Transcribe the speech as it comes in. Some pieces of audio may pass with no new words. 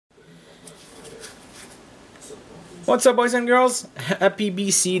What's up, boys and girls? Happy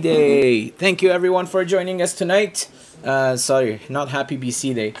BC Day. Thank you everyone for joining us tonight. Sorry, not Happy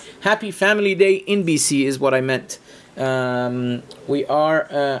BC Day. Happy Family Day in BC is what I meant. I am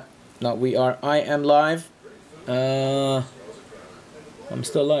live. I'm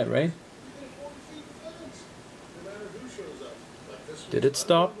still live, right? Did it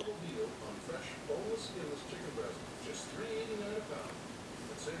stop?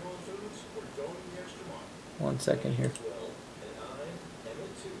 One second here.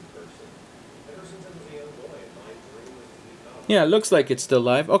 Yeah, it looks like it's still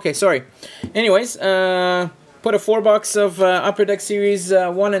live. Okay, sorry. Anyways, put a 4-box of Upper Deck Series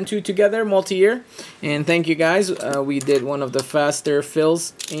 1 and 2 together, multi-year. And thank you guys. We did one of the faster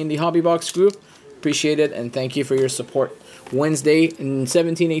fills in the Hobbybox group. Appreciate it, and thank you for your support. Wednesday, in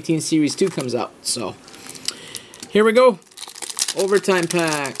 17-18 Series 2 comes out. So, here we go. Overtime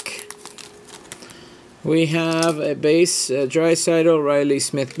pack. We have a base, Draisaitl, Riley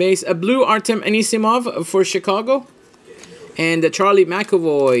Smith base, a blue Artem Anisimov for Chicago, and a Charlie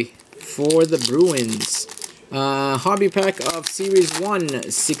McAvoy for the Bruins. Hobby pack of Series 1,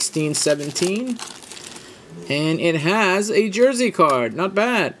 16-17, and it has a jersey card, not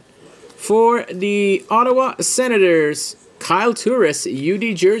bad. For the Ottawa Senators, Kyle Turris,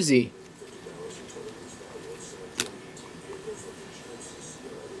 UD jersey.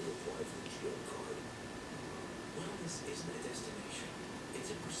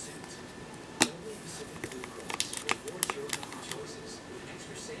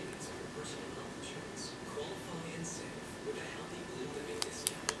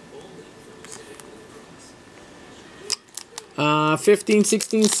 Uh,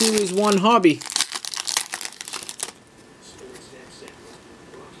 15-16 Series 1 Hobby.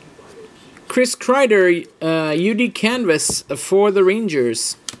 Chris Kreider, UD Canvas for the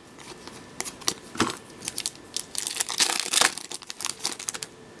Rangers.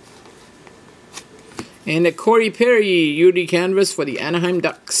 And a Corey Perry, UD Canvas for the Anaheim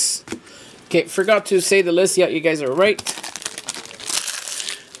Ducks. Okay, forgot to say the list. Yeah, you guys are right.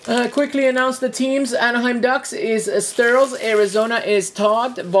 Quickly announce the teams. Anaheim Ducks is Sturls, Arizona is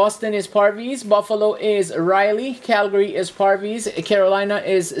Todd, Boston is Parviz, Buffalo is Riley, Calgary is Parviz, Carolina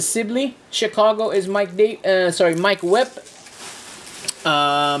is Sibley, Chicago is Mike Webb,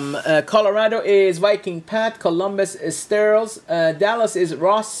 Colorado is Viking Pat, Columbus is Sturls, Dallas is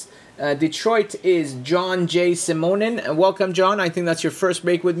Ross, Detroit is John J. Simonin. Welcome, John. I think that's your first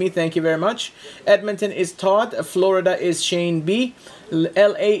break with me. Thank you very much. Edmonton is Todd. Florida is Shane B.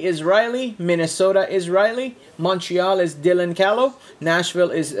 LA is Riley. Minnesota is Riley. Montreal is Dylan Callow.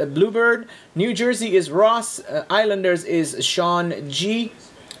 Nashville is Bluebird. New Jersey is Ross. Islanders is Sean G.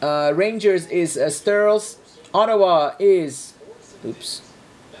 Rangers is Sturls. Ottawa is... Oops.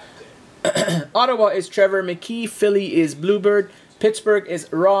 Ottawa is Trevor McKee. Philly is Bluebird. Pittsburgh is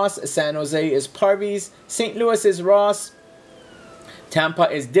Ross, San Jose is Parviz, St. Louis is Ross, Tampa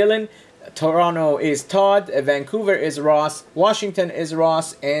is Dylan, Toronto is Todd, Vancouver is Ross, Washington is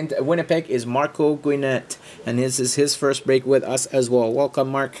Ross, and Winnipeg is Marco Gwinnett. And this is his first break with us as well. Welcome,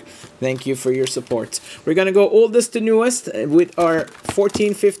 Mark. Thank you for your support. We're going to go oldest to newest with our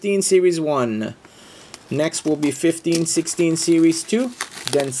 14-15 Series 1. Next will be 15-16 Series 2,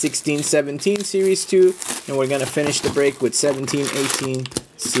 then 16-17 Series 2, and we're going to finish the break with 17-18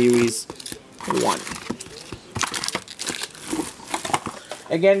 Series 1.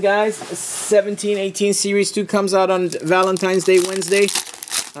 Again, guys, 17-18 Series 2 comes out on Valentine's Day, Wednesday.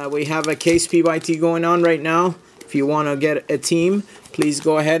 We have a case PYT going on right now. If you want to get a team, please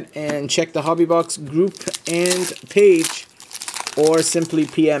go ahead and check the Hobbybox group and page, or simply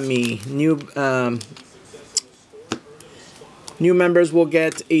PM me. New members will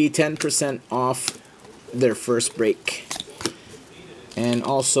get a 10% off their first break. And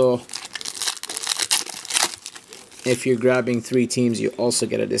also, if you're grabbing 3 teams, you also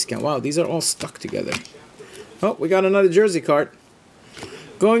get a discount. Wow, these are all stuck together. Oh, we got another jersey card.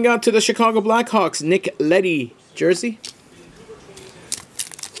 Going out to the Chicago Blackhawks, Nick Leddy jersey.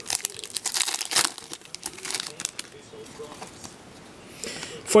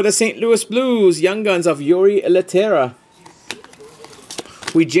 For the St. Louis Blues, Young Guns of Yuri Lehtera.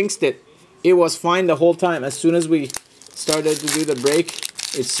 We jinxed it. It was fine the whole time. As soon as we started to do the break,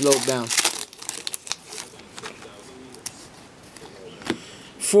 it slowed down.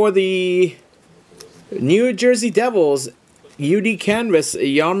 For the New Jersey Devils, UD Canvas,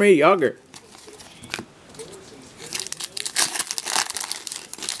 Jaromir Jagr.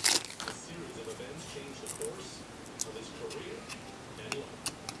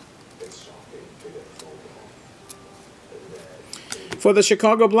 For the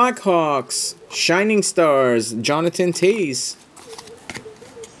Chicago Blackhawks, Shining Stars, Jonathan Toews.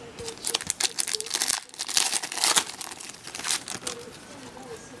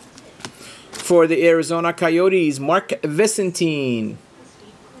 For the Arizona Coyotes, Mark Vicentine.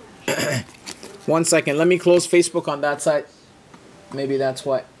 1 second, let me close Facebook on that side. Maybe that's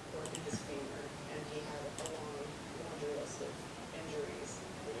why.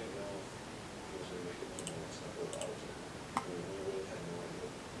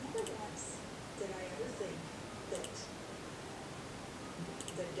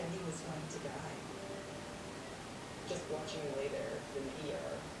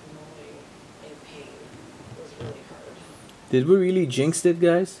 Did we really jinx it,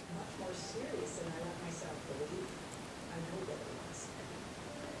 guys?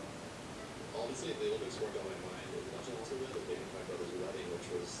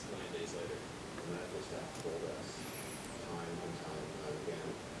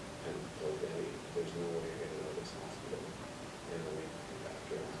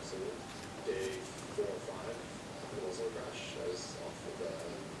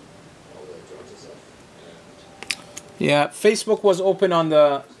 Yeah, Facebook was open on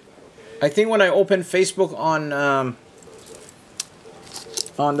the... I think when I opened Facebook on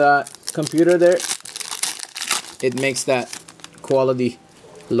the computer there, it makes that quality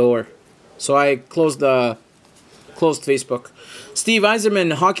lower. So I closed Facebook. Steve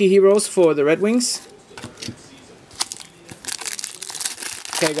Yzerman, Hockey Heroes for the Red Wings.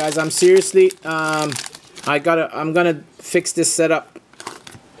 Okay, guys, I'm seriously... I'm gonna fix this setup.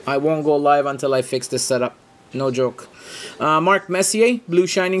 I won't go live until I fix this setup. No joke. Mark Messier, Blue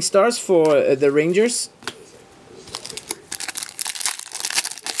Shining Stars for the Rangers.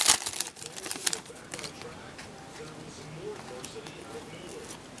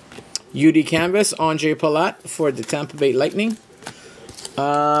 UD Canvas, Andre Palat for the Tampa Bay Lightning.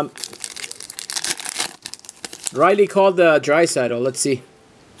 Riley called the Draisaitl. Let's see.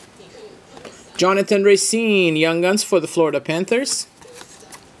 Jonathan Racine, Young Guns for the Florida Panthers.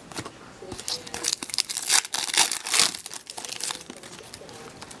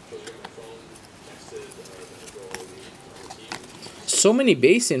 So many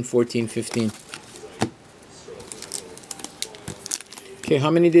base in 14-15. Okay,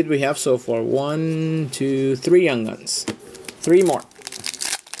 how many did we have so far? 1, 2, 3 Young Guns. 3 more.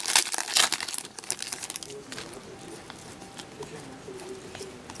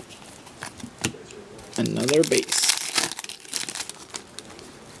 Another base.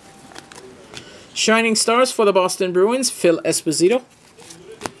 Shining Stars for the Boston Bruins, Phil Esposito.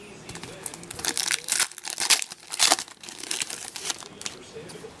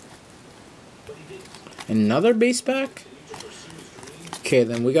 Another base pack? Okay,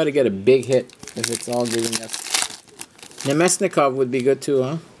 then we got to get a big hit if it's all giving us. Nemesnikov would be good too,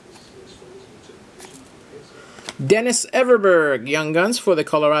 huh? Dennis Everberg, Young Guns for the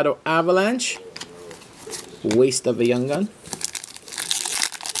Colorado Avalanche. Waste of a Young Gun.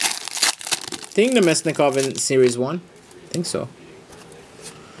 I think Nemesnikov in Series 1. I think so.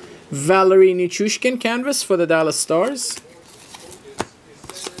 Valerie Nichushkin canvas for the Dallas Stars.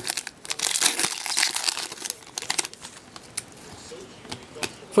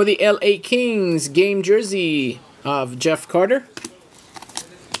 For the LA Kings, game jersey of Jeff Carter.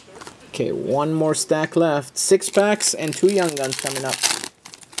 Okay, 1 more stack left. 6 packs and 2 Young Guns coming up.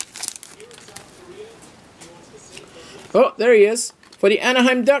 Oh, there he is. For the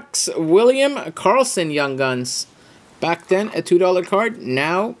Anaheim Ducks, William Karlsson Young Guns. Back then, a $2 card.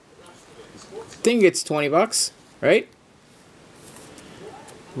 Now, I think it's 20 bucks, right?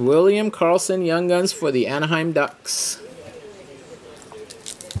 William Karlsson Young Guns for the Anaheim Ducks.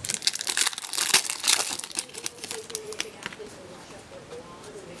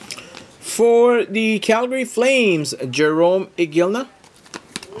 For the Calgary Flames, Jerome Iginla,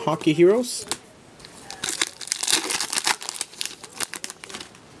 Hockey Heroes.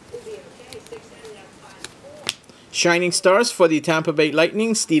 Shining Stars for the Tampa Bay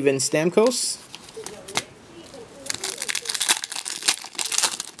Lightning, Steven Stamkos.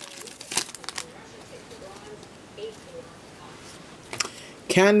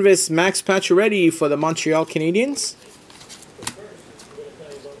 Canvas Max Pacioretty for the Montreal Canadiens.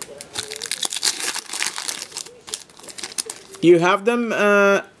 You have them,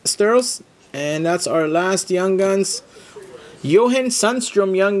 Sturls, and that's our last Young Guns. Johan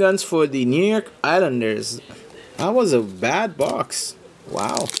Sundstrom Young Guns for the New York Islanders. That was a bad box.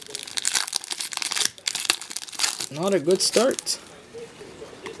 Wow. Not a good start.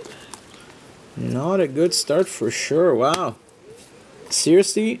 Not a good start for sure. Wow.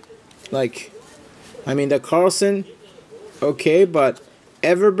 Seriously? Like, I mean, the Karlsson Okay, but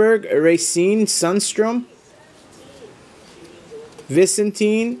Everberg, Racine, Sundstrom,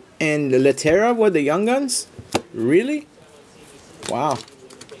 Vicentine, and Lettera were the Young Guns? Really? Wow.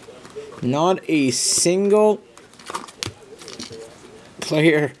 Not a single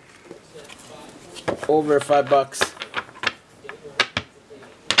player over $5.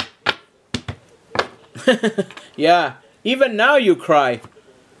 Yeah, even now you cry.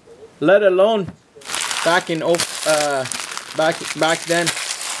 Let alone back in back then.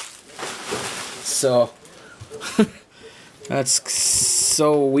 So that's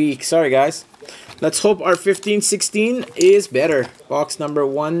so weak. Sorry guys. Let's hope our 15-16 is better. Box number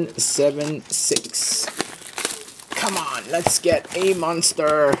 176. Come on, let's get a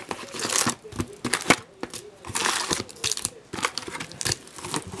monster.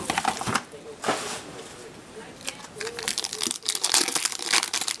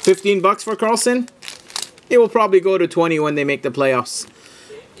 $15 for Carlson. It will probably go to 20 when they make the playoffs.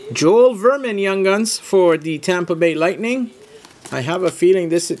 Joel Vermin Young Guns for the Tampa Bay Lightning. I have a feeling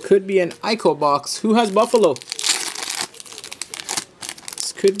this could be an Ico box. Who has Buffalo?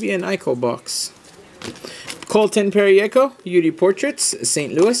 This could be an Ico box. Colton Perriello, UD Portraits,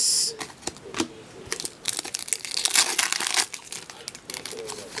 St. Louis.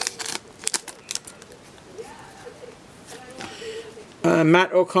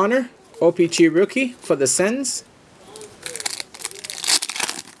 Matt O'Connor, OPG rookie for the Sens.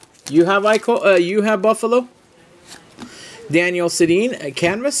 You have you have Buffalo. Daniel Sedin, a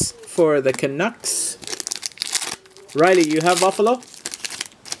canvas for the Canucks. Riley, you have Buffalo.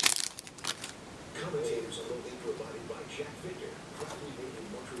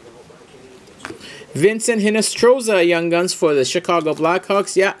 Vincent Hinostroza, Young Guns for the Chicago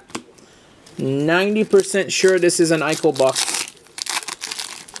Blackhawks. Yeah, 90% sure this is an Eichel box.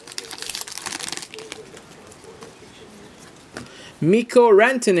 Mikko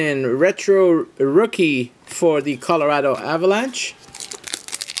Rantanen, retro rookie for the Colorado Avalanche.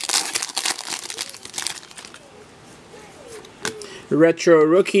 Retro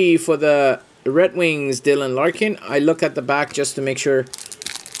rookie for the Red Wings, Dylan Larkin. I look at the back just to make sure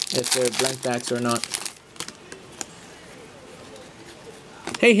if they're blank backs or not.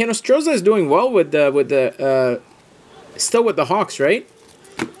 Hey, Hinostroza is doing well with the still with the Hawks, right?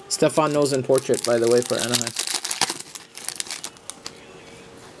 Stefan Nosen portrait, by the way, for Anaheim.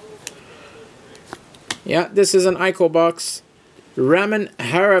 Yeah, this is an Ico box. Raman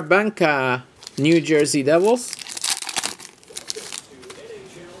Harabanka, New Jersey Devils.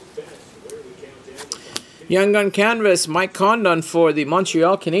 Young Gun Canvas, Mike Condon for the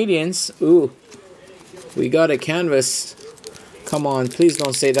Montreal Canadiens. Ooh, we got a canvas. Come on, please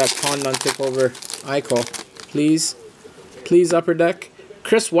don't say that Condon took over Ico. Please. Please, Upper Deck.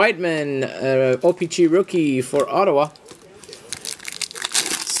 Chris Whiteman, OPG rookie for Ottawa.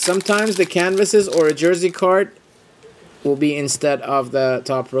 Sometimes the canvases or a jersey card will be instead of the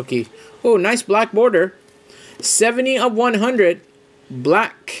top rookie. Oh, nice black border. 70 of 100.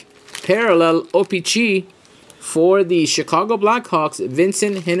 Black parallel OPG for the Chicago Blackhawks,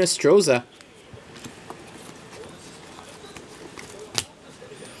 Vincent Hinostroza.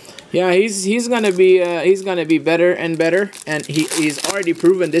 Yeah, he's gonna be better and better, and he's already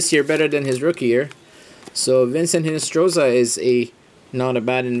proven this year better than his rookie year. So Vincent Hinostroza is not a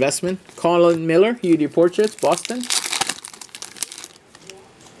bad investment. Colin Miller, UD Portraits, Boston.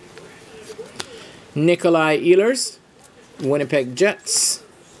 Nikolai Ehlers, Winnipeg Jets.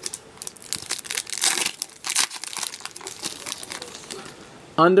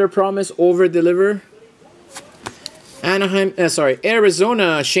 Under promise, over deliver.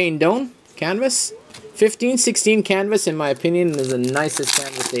 Arizona Shane Doan canvas. 15-16 canvas, in my opinion, is the nicest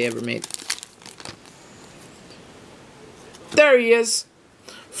canvas they ever made. There he is.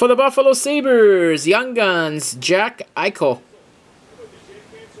 For the Buffalo Sabres, Young Guns, Jack Eichel.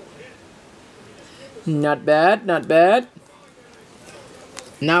 Not bad, not bad.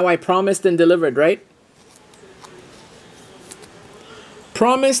 Now I promised and delivered, right?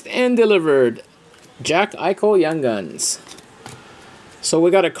 Promised and delivered. Jack Eichel, Young Guns. So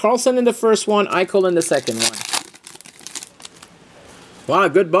we got a Carlson in the first one, Eichel in the second one. Wow,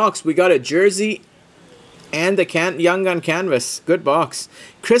 good box. We got a jersey and the Young Gun canvas. Good box.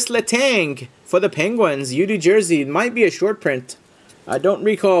 Chris Letang for the Penguins, UD jersey. It might be a short print. I don't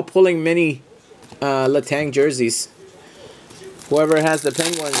recall pulling many Letang jerseys. Whoever has the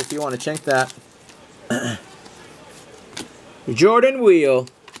Penguins, if you want to check that. Jordan Wheel.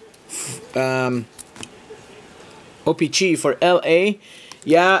 OPG for LA.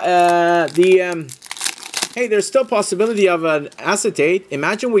 Yeah, hey, there's still possibility of an acetate.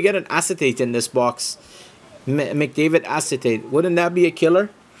 Imagine we get an acetate in this box. McDavid acetate. Wouldn't that be a killer?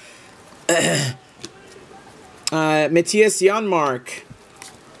 Matthias Janmark.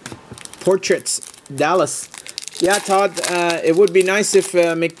 Portraits. Dallas. Yeah, Todd, it would be nice if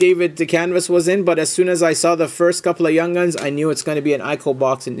McDavid the canvas was in, but as soon as I saw the first couple of Young Guns, I knew it's going to be an ICO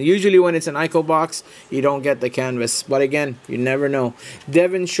box. And usually when it's an ICO box, you don't get the canvas. But again, you never know.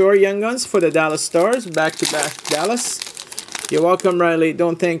 Devin Shore Young Guns for the Dallas Stars. Back-to-back Dallas. You're welcome, Riley.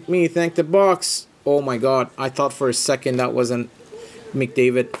 Don't thank me. Thank the box. Oh my God. I thought for a second that wasn't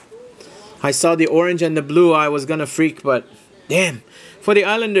McDavid. I saw the orange and the blue. I was going to freak, but damn. For the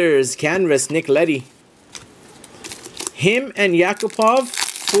Islanders, canvas, Nick Leddy. Him and Yakupov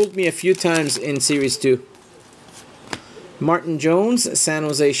fooled me a few times in Series 2. Martin Jones, San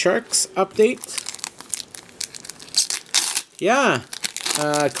Jose Sharks update. Yeah,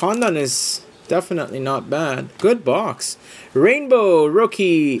 Condon is definitely not bad. Good box. Rainbow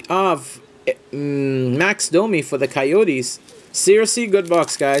rookie of Max Domi for the Coyotes. Seriously, good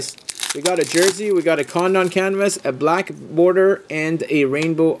box, guys. We got a jersey, we got a Condon canvas, a black border, and a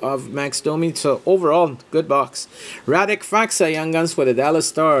rainbow of Max Domi. So overall, good box. Radek Faksa Young Guns for the Dallas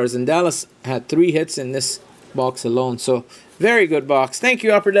Stars. And Dallas had 3 hits in this box alone. So very good box. Thank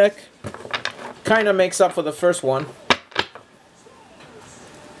you, Upper Deck. Kind of makes up for the first one.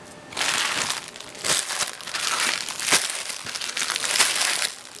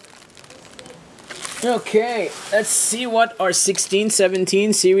 Okay, let's see what our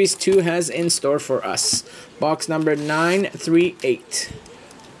 16-17 Series 2 has in store for us. Box number 938.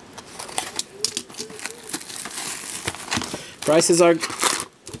 Prices are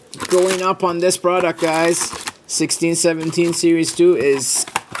going up on this product, guys. 16-17 Series 2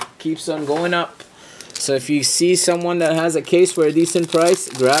 keeps on going up. So if you see someone that has a case for a decent price,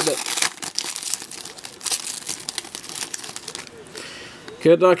 grab it.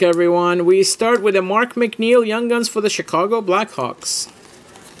 Good luck, everyone. We start with a Mark McNeil Young Guns for the Chicago Blackhawks.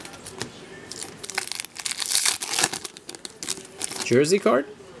 Jersey card?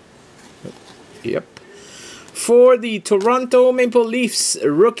 Yep. For the Toronto Maple Leafs,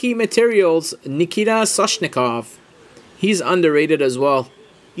 rookie materials, Nikita Soshnikov. He's underrated as well.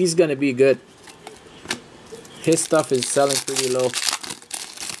 He's going to be good. His stuff is selling pretty low.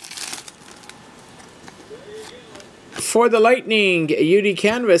 For the Lightning, UD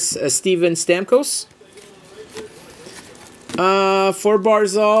Canvas, Steven Stamkos. For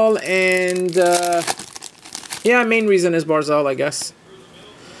Barzal and... yeah, main reason is Barzal, I guess.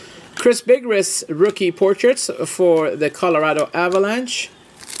 Chris Bigris, rookie portraits for the Colorado Avalanche.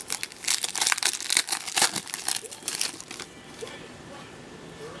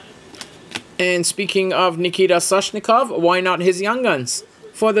 And speaking of Nikita Soshnikov, why not his Young Guns?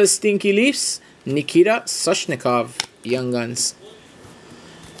 For the Stinky Leafs, Nikita Soshnikov Young Guns.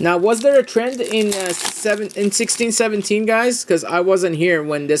 Now, was there a trend in 16-17, guys? Because I wasn't here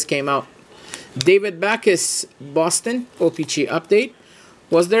when this came out. David Backus, Boston, OPG update.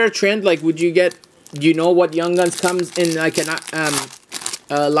 Was there a trend? Like, would you get, do you know what Young Guns comes in like a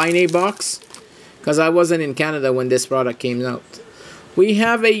Line A box? Because I wasn't in Canada when this product came out. We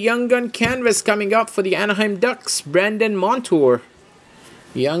have a Young Gun canvas coming up for the Anaheim Ducks, Brandon Montour.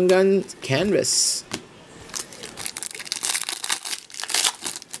 Young Gun canvas.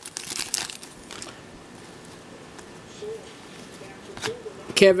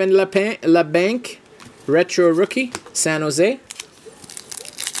 Kevin LaBanc, retro rookie, San Jose.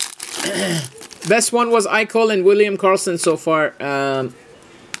 Best one was Eichel and William Karlsson so far,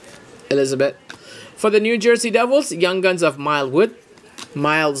 Elizabeth. For the New Jersey Devils, Young Guns of Miles Wood.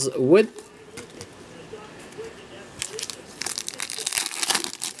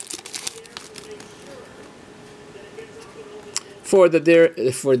 For the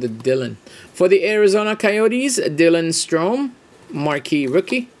Arizona Coyotes, Dylan Strome, marquee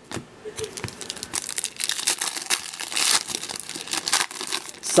rookie.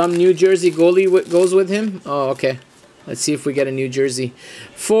 Some New Jersey goalie goes with him. Oh, okay. Let's see if we get a New Jersey.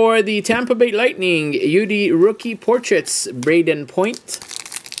 For the Tampa Bay Lightning, UD rookie portraits, Braden Point.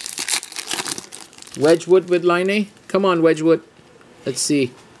 Wedgwood with Line A. Come on, Wedgwood. Let's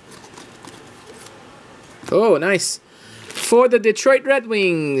see. Oh, nice. For the Detroit Red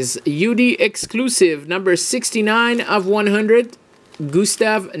Wings, UD exclusive, number 69 of 100,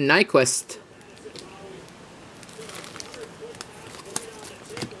 Gustav Nyquist.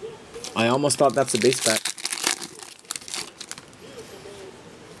 I almost thought that's a base pack.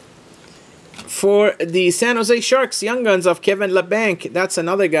 For the San Jose Sharks, Young Guns of Kevin LaBanc. That's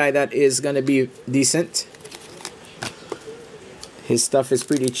another guy that is going to be decent. His stuff is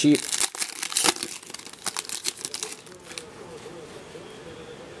pretty cheap.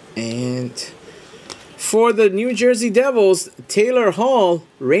 And For the New Jersey Devils, Taylor Hall,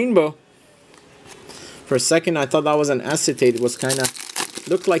 Rainbow. For a second, I thought that was an acetate. It was kind of,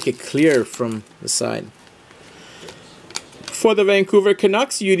 looked like a clear from the side. For the Vancouver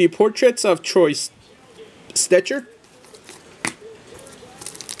Canucks, UD Portraits of Troy Stecher.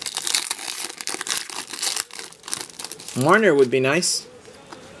 Marner would be nice.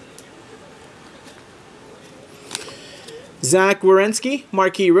 Zach Werenski,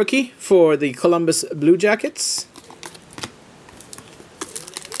 marquee rookie for the Columbus Blue Jackets.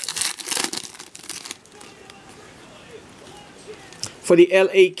 For the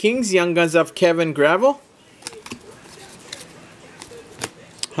LA Kings, Young Guns of Kevin Gravel.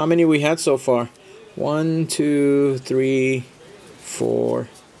 How many we had so far? 1, 2, 3, 4,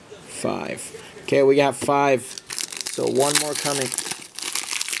 5. Okay, we got 5. So one more coming.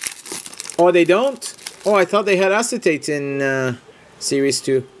 Oh, they don't? Oh, I thought they had acetate in Series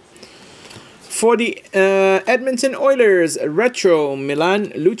 2. For the Edmonton Oilers, Retro Milan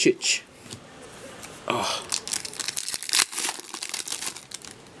Lucic. Oh.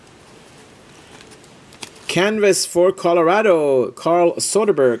 Canvas for Colorado, Carl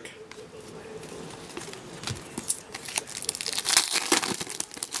Soderberg.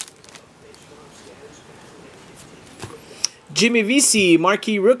 Jimmy Vesey,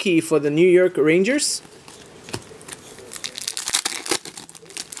 marquee rookie for the New York Rangers.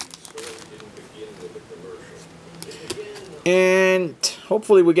 And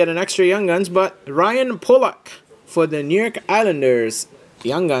hopefully we get an extra Young Guns, but Ryan Pollock for the New York Islanders,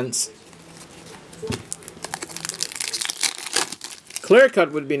 Young Guns. Clear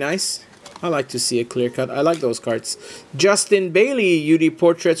cut would be nice. I like to see a clear cut. I like those cards. Justin Bailey, UD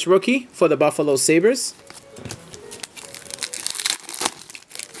Portraits rookie for the Buffalo Sabres.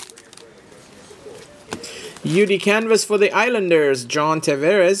 UD Canvas for the Islanders, John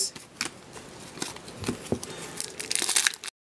Tavares.